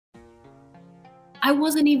I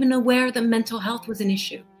wasn't even aware that mental health was an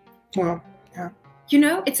issue. Well, yeah. You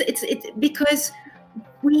know, it's because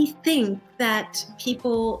we think that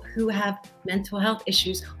people who have mental health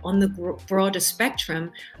issues on the broader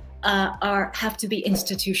spectrum have to be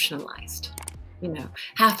institutionalized, you know,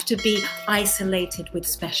 have to be isolated with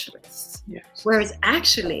specialists. Yes. Whereas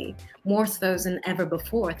actually, more so than ever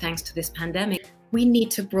before, thanks to this pandemic, we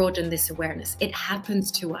need to broaden this awareness. It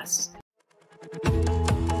happens to us.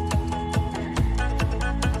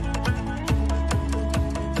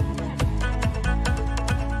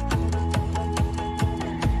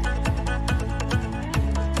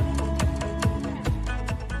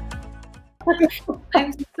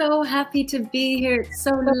 I'm so happy to be here. It's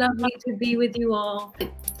so lovely to be with you all.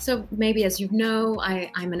 So maybe as you know,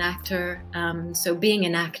 I'm an actor. So being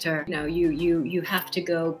an actor, you know, you have to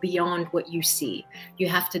go beyond what you see. You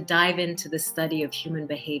have to dive into the study of human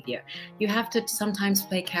behavior. You have to sometimes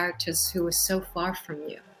play characters who are so far from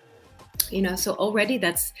you. You know, so already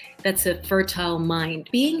that's a fertile mind.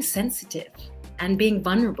 Being sensitive and being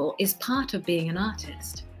vulnerable is part of being an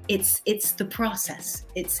artist. It's the process.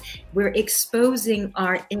 We're exposing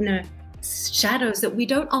our inner shadows that we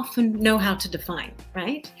don't often know how to define,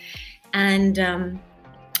 right? And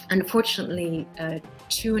unfortunately,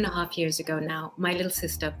 2.5 years ago now, my little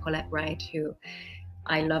sister, Paulette Wright, who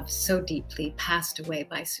I love so deeply, passed away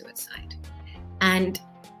by suicide. And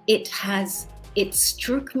it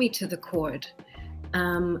struck me to the core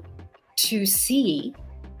to see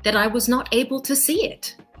that I was not able to see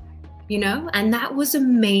it. You know, and that was a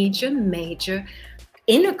major, major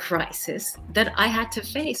inner crisis that I had to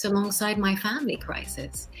face alongside my family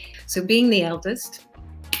crisis. So being the eldest,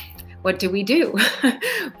 what do?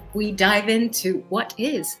 We dive into what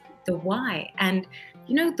is the why. And,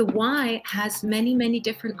 you know, the why has many, many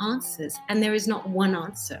different answers, and there is not one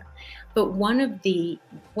answer. But one of the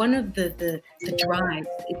drives,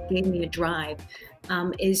 it gave me a drive,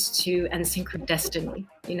 is to, and synchrodestiny.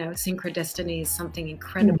 You know, synchrodestiny is something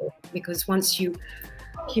incredible, because once you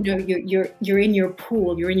know, you're in your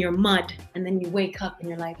pool, you're in your mud, and then you wake up and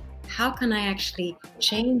you're like, how can I actually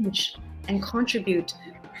change and contribute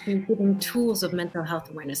to giving tools of mental health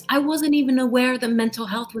awareness? I wasn't even aware that mental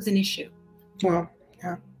health was an issue. Well,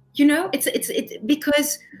 yeah. You know, it's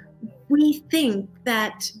because we think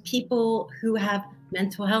that people who have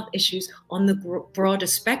mental health issues on the broader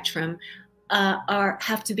spectrum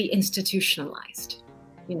have to be institutionalized,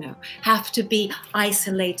 you know, have to be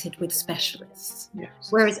isolated with specialists. Yes.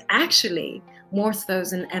 Whereas actually, more so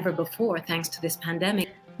than ever before, thanks to this pandemic,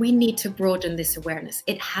 we need to broaden this awareness.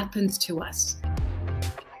 It happens to us.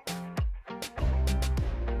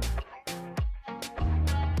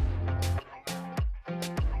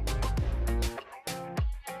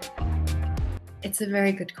 It's a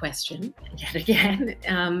very good question, yet again,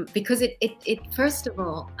 because it first of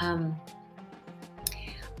all,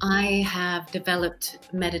 I have developed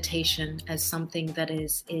meditation as something that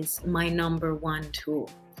is my #1 tool.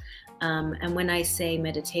 And when I say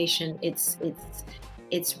meditation, it's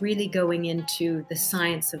really going into the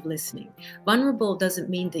science of listening. Vulnerable doesn't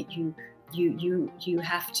mean that you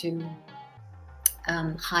have to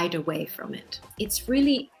hide away from it. It's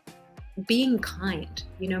really being kind.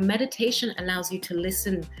 You know, meditation allows you to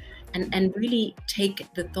listen and really take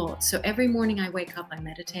the thoughts. So every morning I wake up, I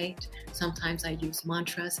meditate. Sometimes I use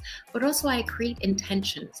mantras, but also I create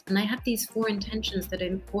intentions. And I have these 4 intentions that are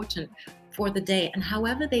important for the day. And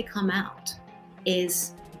however they come out,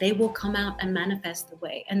 they will come out and manifest the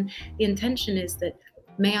way. And the intention is that,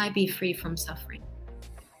 may I be free from suffering.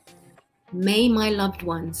 May my loved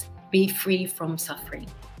ones be free from suffering.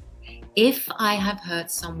 If I have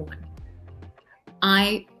hurt someone,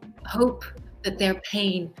 I hope that their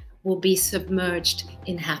pain will be submerged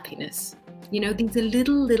in happiness. You know, these are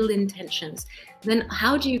little intentions. Then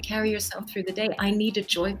how do you carry yourself through the day? I need a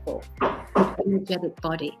joyful, energetic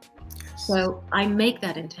body. So I make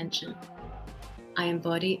that intention. I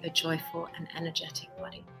embody a joyful and energetic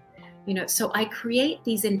body. You know, so I create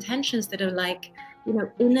these intentions that are like, you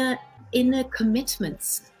know, inner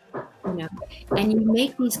commitments, you know, and you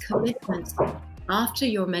make these commitments after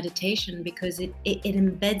your meditation, because it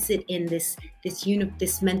embeds it in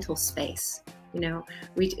this mental space. You know,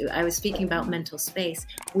 I was speaking about mental space.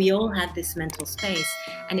 We all have this mental space,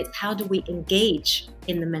 and it's how do we engage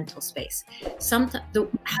in the mental space. Sometimes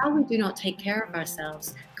how we do not take care of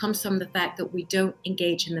ourselves comes from the fact that we don't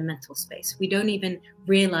engage in the mental space. We don't even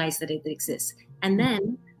realize that it exists, and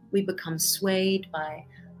then we become swayed by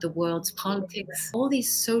the world's politics, all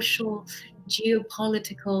these social,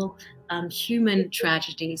 geopolitical, human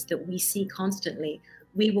tragedies that we see constantly.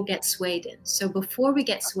 we will get swayed in. So before we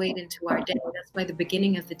get swayed into our day, that's why the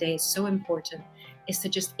beginning of the day is so important, is to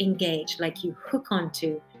just engage, like you hook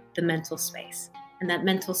onto the mental space. And that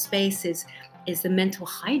mental space is the mental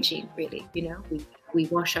hygiene, really. You know, we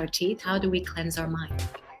wash our teeth. How do we cleanse our mind?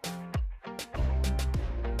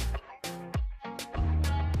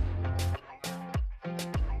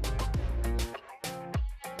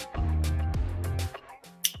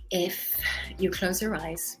 If you close your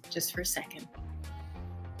eyes just for a second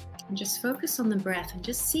and just focus on the breath and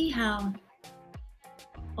just see how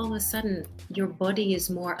all of a sudden your body is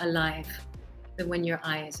more alive than when your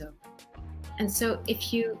eye is open. And so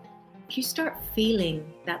if you start feeling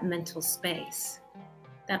that mental space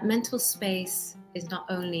is not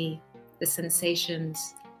only the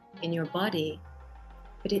sensations in your body,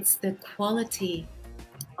 but it's the quality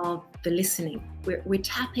of the listening. We're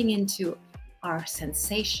tapping into our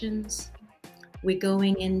sensations. We're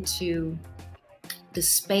going into the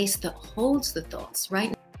space that holds the thoughts,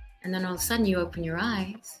 right? And then all of a sudden you open your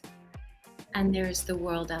eyes and there's the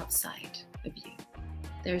world outside of you.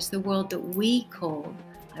 There's the world that we call,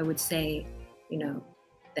 I would say, you know,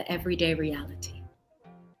 the everyday reality.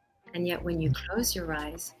 And yet when you close your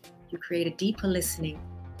eyes, you create a deeper listening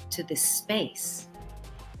to this space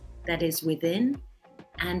that is within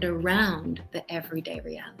and around the everyday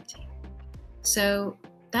reality. So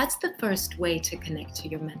that's the first way to connect to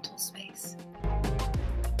your mental space.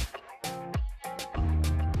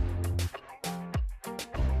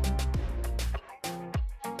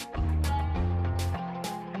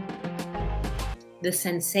 The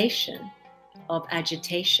sensation of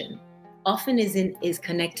agitation often is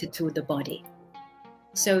connected to the body.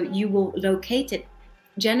 So you will locate it.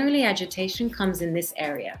 Generally, agitation comes in this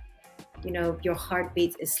area. You know, your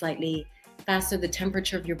heartbeat is slightly faster, the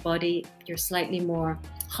temperature of your body, you're slightly more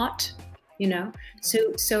hot, you know.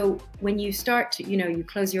 So when you start to, you know, you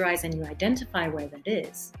close your eyes and you identify where that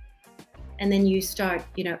is, and then you start,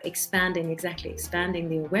 you know, expanding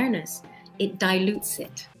the awareness, it dilutes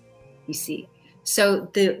it, you see. So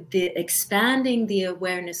the expanding the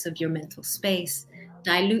awareness of your mental space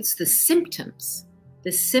dilutes the symptoms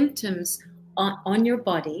on your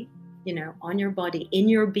body, you know, on your body, in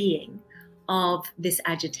your being, of this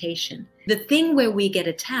agitation. The thing where we get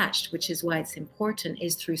attached, which is why it's important,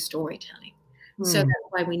 is through storytelling. So that's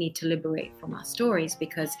why we need to liberate from our stories,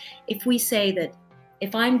 because if we say that,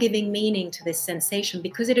 if I'm giving meaning to this sensation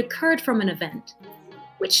because it occurred from an event,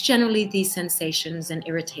 which generally these sensations and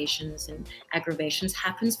irritations and aggravations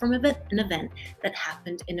happens from an event that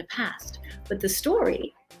happened in the past. But the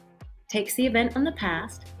story takes the event on the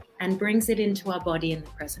past and brings it into our body in the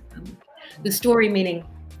present moment. The story meaning,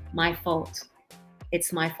 my fault.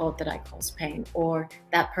 It's my fault that I caused pain, or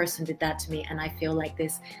that person did that to me and I feel like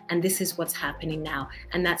this, and this is what's happening now.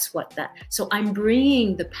 And that's what that, so I'm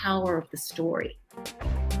bringing the power of the story.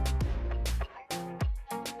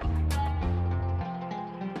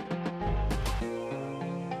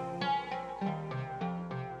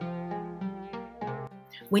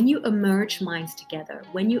 When you emerge minds together,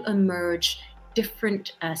 when you emerge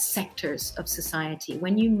different sectors of society,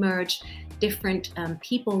 when you merge different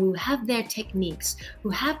people who have their techniques, who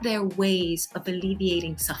have their ways of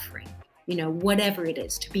alleviating suffering, you know, whatever it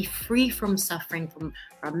is, to be free from suffering, from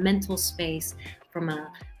our mental space, from a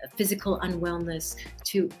physical unwellness,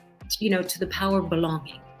 to, you know, to the power of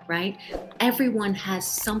belonging, right? Everyone has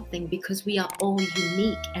something, because we are all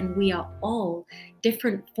unique and we are all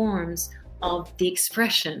different forms of the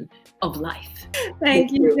expression of life.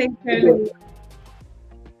 Thank you.